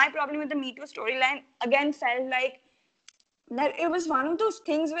storyline. My problem with the Me Too storyline again felt like that it was one of those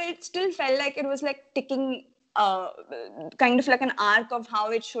things where it still felt like it was like ticking, kind of like an arc of how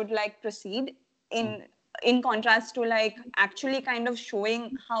it should like proceed, in contrast to like actually kind of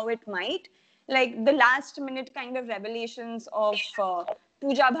showing how it might. Like the last minute kind of revelations of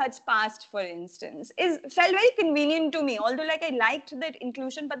Pooja Bhatt's past, for instance, felt very convenient to me. Although like I liked that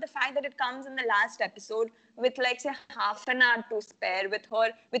inclusion, but the fact that it comes in the last episode with like say half an hour to spare, with her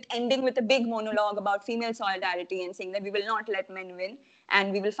with ending with a big monologue about female solidarity and saying that we will not let men win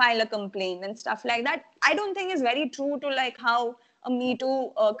and we will file a complaint and stuff like that, I don't think is very true to like how a Me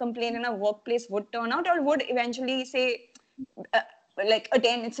Too complaint in a workplace would turn out, or would eventually say uh, like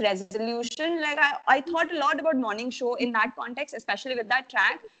attain its resolution. Like I thought a lot about Morning Show in that context, especially with that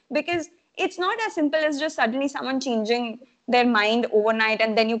track, because it's not as simple as just suddenly someone changing their mind overnight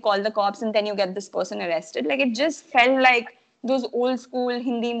and then you call the cops and then you get this person arrested. Like, it just felt like those old school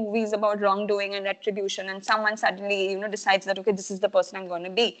Hindi movies about wrongdoing and retribution, and someone suddenly, decides that, okay, this is the person I'm going to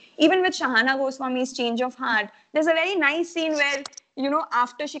be. Even with Shahana Goswami's change of heart, there's a very nice scene where,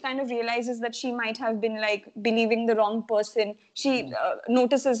 after she kind of realizes that she might have been like believing the wrong person, she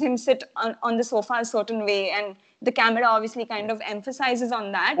notices him sit on the sofa a certain way, and the camera obviously kind of emphasizes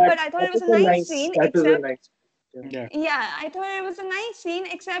on that. But I thought it was a nice scene, except yeah, I thought it was a nice scene,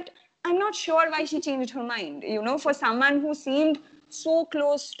 except I'm not sure why she changed her mind. For someone who seemed so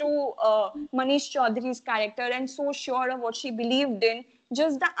close to Manish Chaudhary's character and so sure of what she believed in,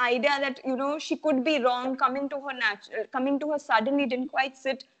 just the idea that she could be wrong coming to her suddenly didn't quite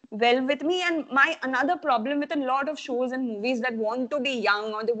sit well with me. And my another problem with a lot of shows and movies that want to be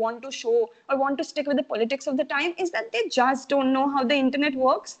young, or they want to show or want to stick with the politics of the time, is that they just don't know how the internet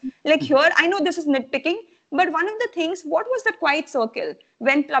works. Like, here, I know this is nitpicking, but one of the things, what was that quiet circle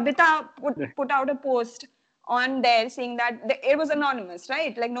when Plabita put out a post on there saying that it was anonymous,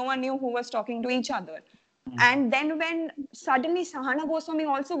 right? Like, no one knew who was talking to each other. And then when suddenly Sahana Goswami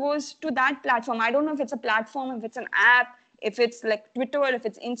also goes to that platform, I don't know if it's a platform, if it's an app, if it's like Twitter, if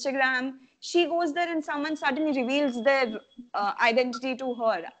it's Instagram, she goes there and someone suddenly reveals their identity to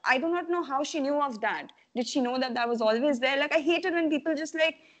her. I do not know how she knew of that. Did she know that was always there? Like, I hate it when people just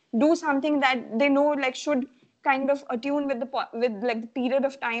like do something that they know like should kind of attune with like the period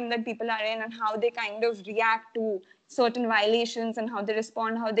of time that people are in and how they kind of react to certain violations and how they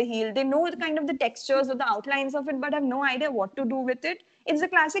respond, how they heal. They know the kind of the textures or the outlines of it, but have no idea what to do with it. It's a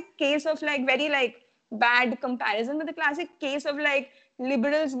classic case of like very like bad comparison, but the classic case of like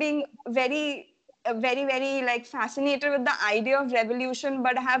liberals being very very like fascinated with the idea of revolution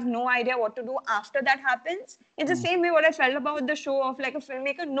but have no idea what to do after that happens. It's the same way what I felt about the show of like a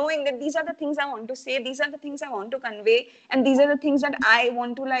filmmaker knowing that these are the things I want to say, these are the things I want to convey, and these are the things that I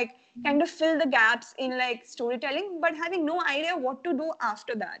want to like kind of fill the gaps in like storytelling, but having no idea what to do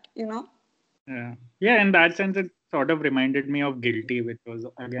after that. Yeah, in that sense it sort of reminded me of Guilty, which was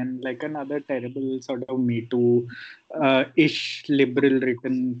again like another terrible sort of Me Too ish liberal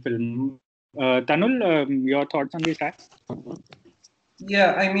written film. Tanul, your thoughts on this track?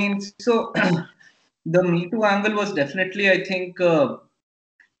 Yeah, I mean, so the Me Too angle was definitely, I think,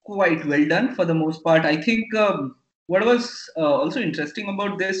 quite well done for the most part. I think what was also interesting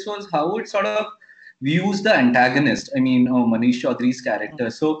about this was how it sort of views the antagonist. I mean, Manish Chaudhary's character.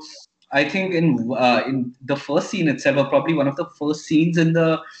 So I think in the first scene itself, or probably one of the first scenes in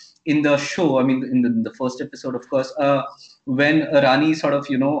the show. I mean, in the first episode, of course, when Rani sort of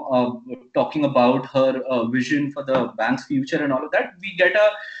talking about her vision for the bank's future and all of that, we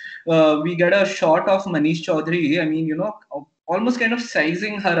get a shot of Manish Chaudhary. I mean, almost kind of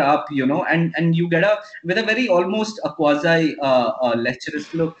sizing her up, and you get with a very almost a quasi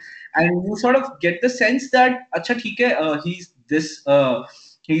lecturous look, and you sort of get the sense that acha theek hai, he's this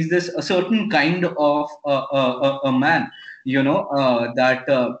a certain kind of a man,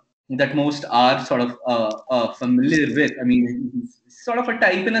 that that most are sort of familiar with. I mean, he's sort of a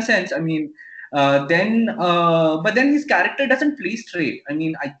type in a sense. I mean, but then his character doesn't play straight. I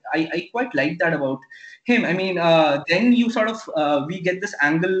mean, I quite like that about him. I mean, then you sort of we get this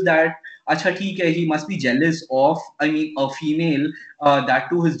angle that acha theek hai, he must be jealous of, I mean, a female, that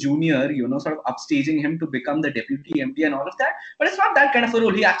too his junior, sort of upstaging him to become the deputy MD and all of that. But it's not that kind of a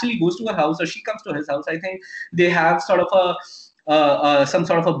role. He actually goes to her house, or she comes to his house. I think they have sort of a some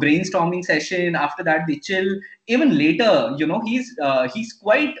sort of a brainstorming session. After that, they chill. Even later, he's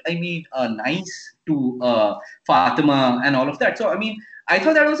quite, I mean, nice to Fatima and all of that. So I mean, I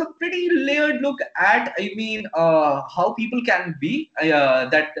thought that was a pretty layered look at, I mean, how people can be,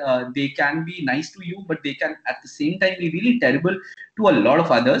 that they can be nice to you, but they can at the same time be really terrible to a lot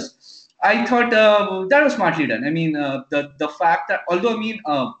of others. I thought that was smartly done. I mean, the fact that, although I mean,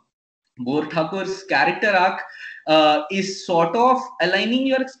 Bor Thakur's character arc is sort of aligning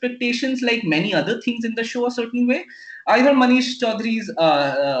your expectations, like many other things in the show, a certain way. I thought Manish Chaudhary's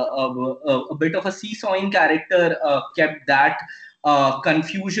a bit of a seesawing character kept that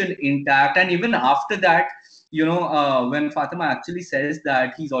confusion intact, and even after that, when Fatima actually says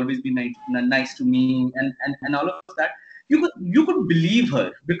that he's always been nice to me, and all of that, you could believe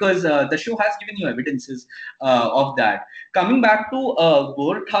her, because the show has given you evidences of that. Coming back to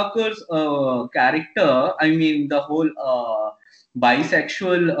Bor Thakur's character, I mean, the whole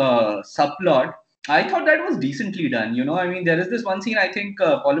bisexual subplot, I thought that was decently done. I mean, there is this one scene, I think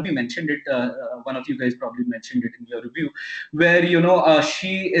Pallavi mentioned it, one of you guys probably mentioned it in your review, where,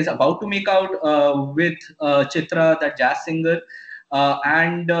 she is about to make out with Chitra, that jazz singer,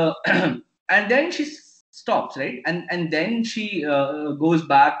 and and then she stops, right, and then she goes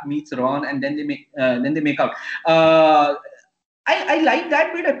back, meets Ron, and then they make out. I like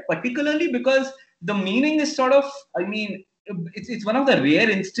that bit particularly because the meaning is sort of, I mean, it's one of the rare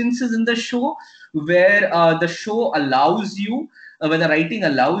instances in the show where the show allows you, where the writing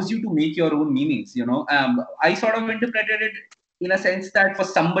allows you to make your own meanings. I sort of interpreted it in a sense that for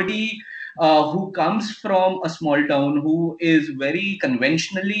somebody who comes from a small town, who is very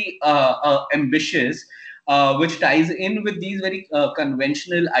conventionally ambitious, which ties in with these very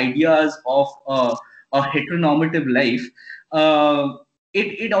conventional ideas of a heteronormative life.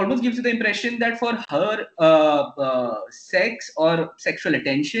 It almost gives you the impression that for her, sex or sexual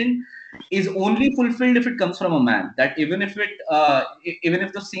attention is only fulfilled if it comes from a man. That even if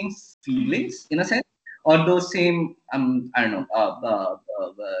the same feelings, in a sense, or those same, I don't know,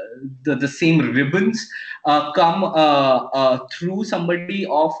 the same ribbons come through somebody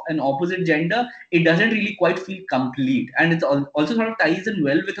of an opposite gender, it doesn't really quite feel complete. And it also sort of ties in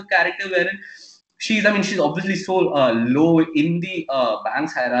well with a character wherein she's obviously so low in the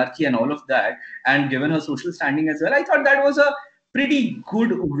bank's hierarchy and all of that, and given her social standing as well, I thought that was a pretty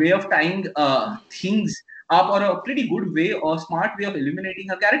good way of tying things up, or a pretty good way or smart way of eliminating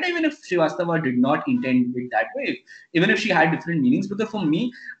her character, even if Srivastava did not intend it that way, even if she had different meanings. Because for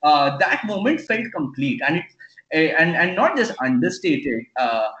me, that moment felt complete, and and not just understated,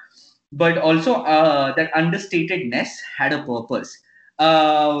 but also that understatedness had a purpose.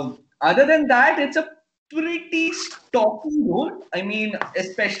 Other than that, it's a pretty stocky role. I mean,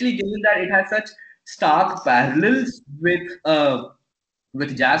 especially given that it has such stark parallels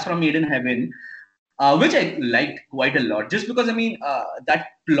with Jazz from Made in Heaven, which I liked quite a lot. Just because, I mean, that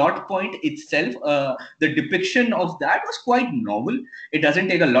plot point itself, the depiction of that was quite novel. It doesn't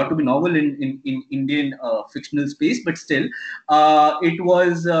take a lot to be novel in Indian fictional space, but still, it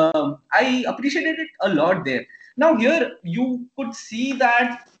was. I appreciated it a lot there. Now here you could see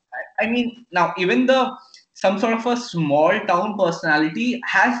that. I mean, now even some sort of a small town personality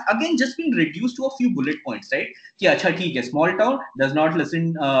has again just been reduced to a few bullet points, right? Ki, acha, theek hai, small town, does not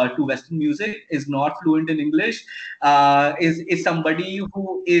listen to Western music, is not fluent in English, is somebody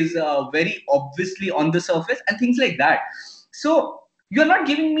who is very obviously on the surface, and things like that. So you're not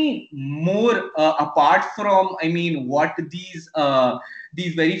giving me more apart from, I mean, what these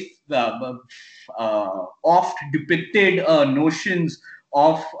very oft depicted notions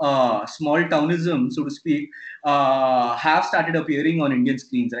of small townism, so to speak, have started appearing on Indian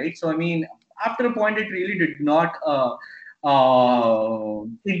screens, right? So, I mean, after a point, it really did not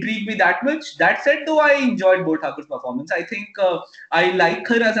intrigue me that much. That said, though, I enjoyed Bor Thakur's performance. I think I like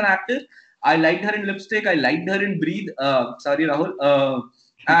her as an actor. I liked her in Lipstick. I liked her in Breathe. Sorry, Rahul.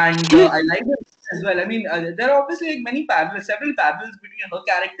 And I liked her as well. I mean, there are obviously like several parallels between her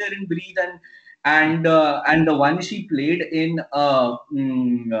character in Breathe and the one she played in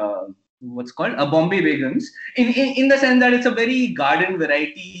what's called Bombay Begums, in the sense that it's a very garden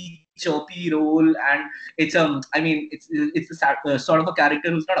variety chirpy role, and it's a sort of a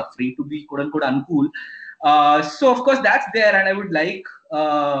character who's not afraid to be quote unquote uncool. So of course that's there, and I would like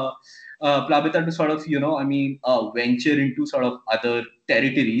Plabita to sort of venture into sort of other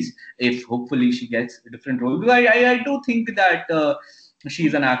territories if hopefully she gets a different role. Because I do think that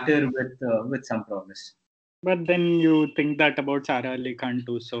she's an actor with some promise. But then you think that about Sara Ali Khan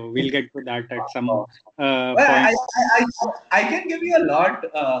too, so we'll get to that at some Well, point. I can give you a lot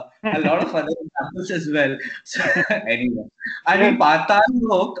of other examples as well. So, anyway, I mean, Patal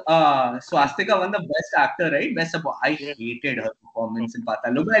Lok, Swastika won the best actor, right? I hated her performance in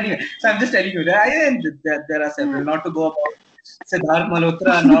Patal Lok. But anyway, so I'm just telling you that there are several. Not to go about Siddharth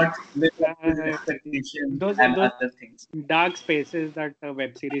Malhotra, not live up to his expectations and other things. Dark spaces that a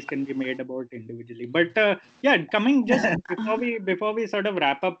web series can be made about individually. But coming just before we sort of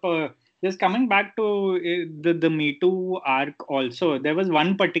wrap up, just coming back to the Me Too arc also, there was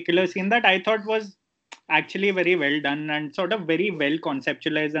one particular scene that I thought was actually very well done and sort of very well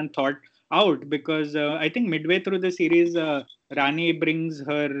conceptualized and thought out, because I think midway through the series, Rani brings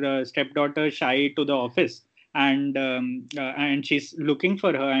her stepdaughter Shai to the office, and she's looking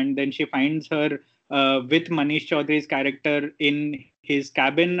for her, and then she finds her with Manish Chaudhary's character in his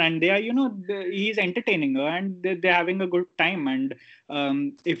cabin, and they are, he's entertaining her, and they're having a good time. And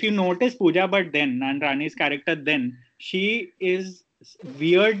if you notice Pooja Bhatt then and Rani's character then, she is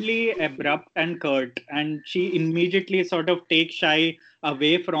weirdly abrupt and curt, and she immediately sort of takes Shai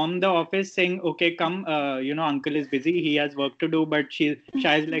away from the office, saying, okay, come, uncle is busy, he has work to do. But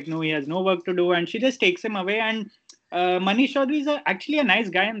Shai is like, no, he has no work to do, and she just takes him away. And Manish Chaudhary is actually a nice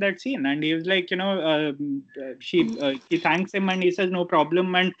guy in that scene, and he was like, he thanks him and he says no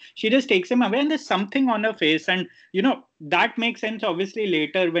problem, and she just takes him away, and there's something on her face, and that makes sense obviously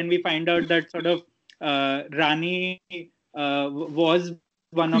later when we find out that sort of Rani was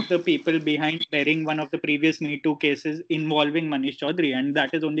one of the people behind burying one of the previous Me Too cases involving Manish Chaudhary, and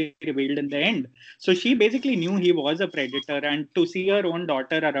that is only revealed in the end. So she basically knew he was a predator, and to see her own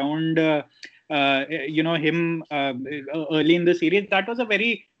daughter around him early in the series, that was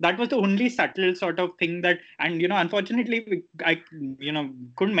the only subtle sort of thing that, and unfortunately I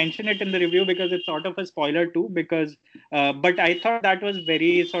couldn't mention it in the review because it's sort of a spoiler too, because but I thought that was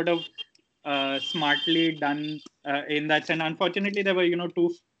very sort of smartly done in that sense. Unfortunately, there were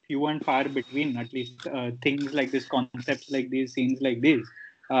too few and far between, at least things like this, concepts like these, scenes like these.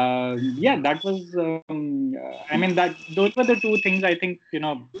 That was those were the two things I think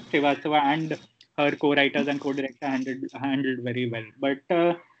Srivastava and her co-writers and co-director handled very well. But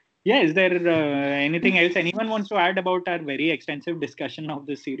is there anything else anyone wants to add about our very extensive discussion of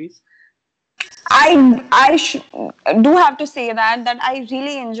this series? I do have to say that I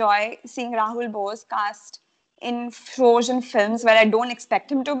really enjoy seeing Rahul Bose cast in Frozen films where I don't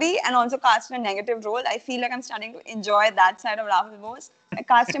expect him to be, and also cast in a negative role. I feel like I'm starting to enjoy that side of Rahul Bose. I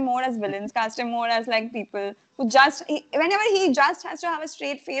cast him more as villains, cast him more as like people who whenever he just has to have a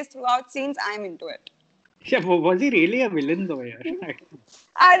straight face throughout scenes, I'm into it. Yeah, was he really a villain though? Yeah.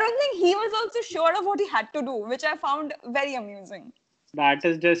 I don't think he was also sure of what he had to do, which I found very amusing. That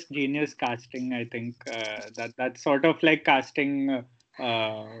is just genius casting, I think. That's sort of like casting.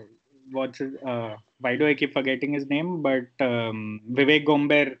 Why do I keep forgetting his name? But Vivek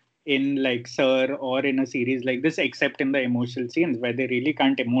Gomber in like Sir or in a series like this, except in the emotional scenes where they really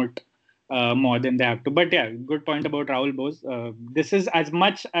can't emote more than they have to. But yeah, good point about Rahul Bose. This is as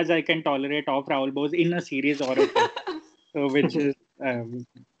much as I can tolerate of Rahul Bose in a series or a film. So which is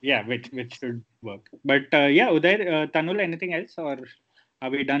which should work. But Uday, Tanul, anything else, or are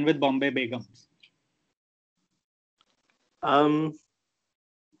we done with Bombay Begums?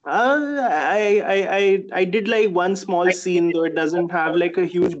 I did like one small scene, though it doesn't have like a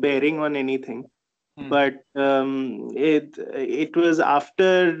huge bearing on anything. But it was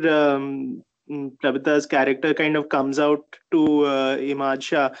after Plabita's character kind of comes out to Imad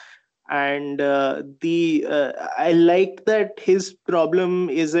Shah, and I like that his problem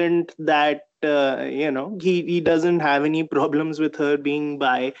isn't that he doesn't have any problems with her being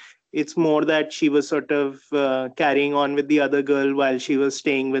bi. It's more that she was sort of carrying on with the other girl while she was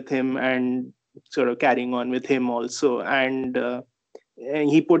staying with him, and sort of carrying on with him also. And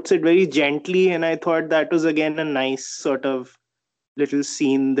he puts it very gently, and I thought that was again a nice sort of little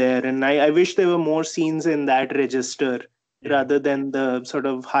scene there. And I wish there were more scenes in that register rather than the sort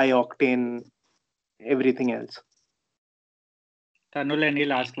of high octane everything else. Tanul, any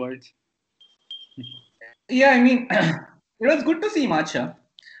last words? Yeah, I mean, it was good to see Macha.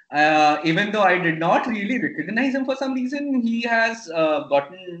 Even though I did not really recognize him for some reason, he has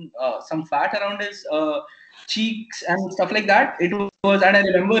gotten some fat around his cheeks and stuff like that. It was, and I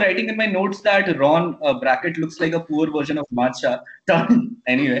remember writing in my notes that Ron Brackett looks like a poor version of Matcha.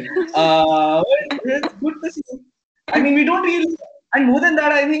 Anyway, it's good to see. I mean, we don't really, and more than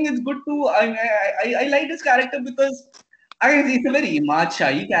that, I think it's good to. I like this character because it's a very Imad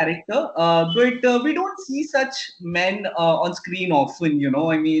character, but we don't see such men on screen often.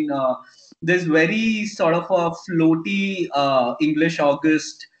 I mean, there's very sort of a floaty English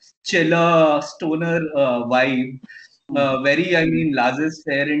August chiller stoner vibe. Very, I mean, Lazarus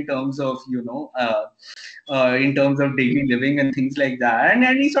fair in terms of in terms of daily living and things like that, and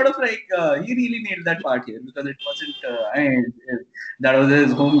he sort of like he really nailed that part here because it wasn't. That was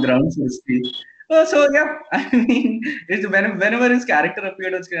his home ground, so to speak. So yeah, I mean, whenever his character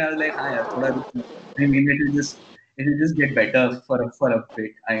appeared on screen, I was like, "Hi, I mean, it will just get better for a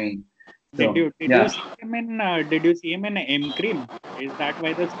bit." I mean, Did so you yeah. see him in M Cream? Is that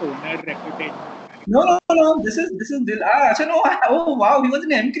why the stoner reputation? No. This is Dil. So no. Oh wow, he was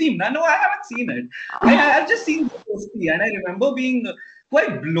in M Cream. No, I haven't seen it. I've just seen the poster, and I remember being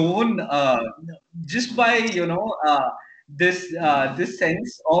quite blown just by this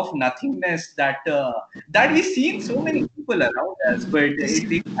sense of nothingness that we see in so many people around us, but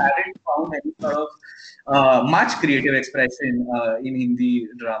they hadn't found any sort of much creative expression in Hindi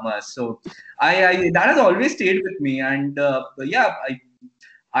dramas. So I that has always stayed with me, and yeah,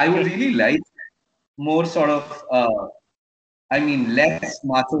 I would really like more sort of I mean less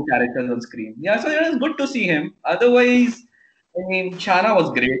macho characters on screen. Yeah, so it was good to see him. Otherwise, I mean Shana was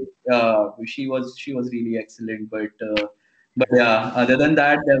great. She was really excellent, but yeah, other than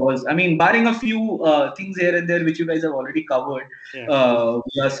that, there was, I mean, barring a few things here and there which you guys have already covered, Yeah.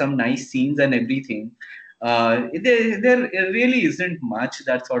 there are some nice scenes and everything. There really isn't much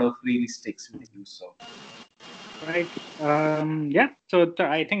that sort of really sticks with you. So Right. Yeah. So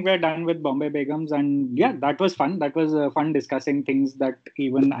I think we're done with Bombay Begums, and yeah, that was fun. That was fun discussing things that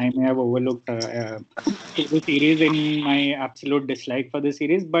even I may have overlooked to the series in my absolute dislike for the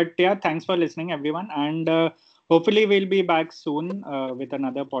series. But yeah, thanks for listening, everyone, and hopefully we'll be back soon with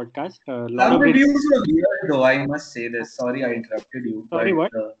another podcast. A lot some of it. reviews were weird, though. I must say this. Sorry, I interrupted you, Sorry,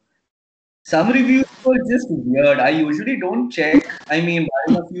 but what? some reviews were just weird. I usually don't check. I mean,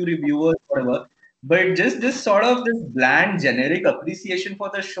 buying a few reviewers, whatever. But just this sort of this bland, generic appreciation for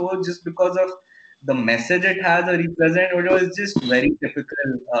the show, just because of the message it has or represent, it was just very typical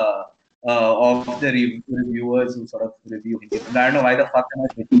of the reviewers who sort of review Hindi films. I don't know why the fuck am I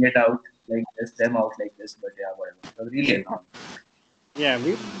taking it out like this, them out like this, but yeah, whatever. It was really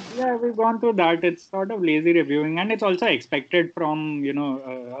annoying. We've gone through that. It's sort of lazy reviewing, and it's also expected from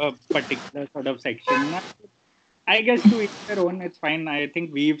a particular sort of section. I guess to each their own. It's fine. I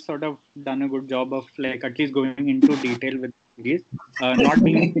think we've sort of done a good job of like at least going into detail with the series, not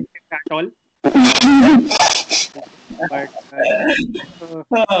being at all. But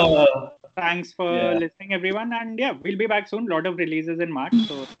thanks for Yeah. listening, everyone, and yeah, we'll be back soon. A lot of releases in March,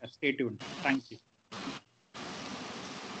 so stay tuned. Thank you.